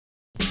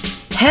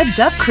Heads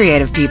up,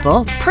 creative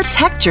people.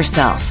 Protect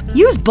yourself.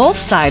 Use both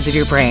sides of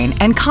your brain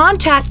and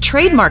contact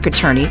trademark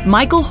attorney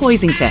Michael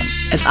Hoisington.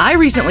 As I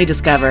recently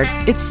discovered,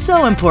 it's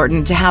so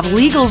important to have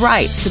legal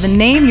rights to the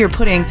name you're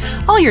putting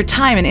all your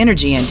time and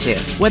energy into,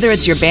 whether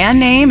it's your band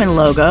name and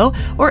logo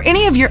or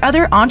any of your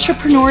other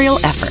entrepreneurial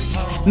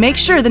efforts. Make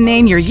sure the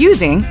name you're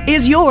using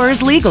is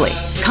yours legally.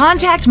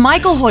 Contact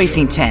Michael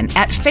Hoisington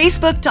at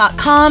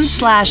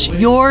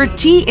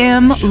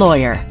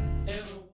facebook.com/yourtmlawyer.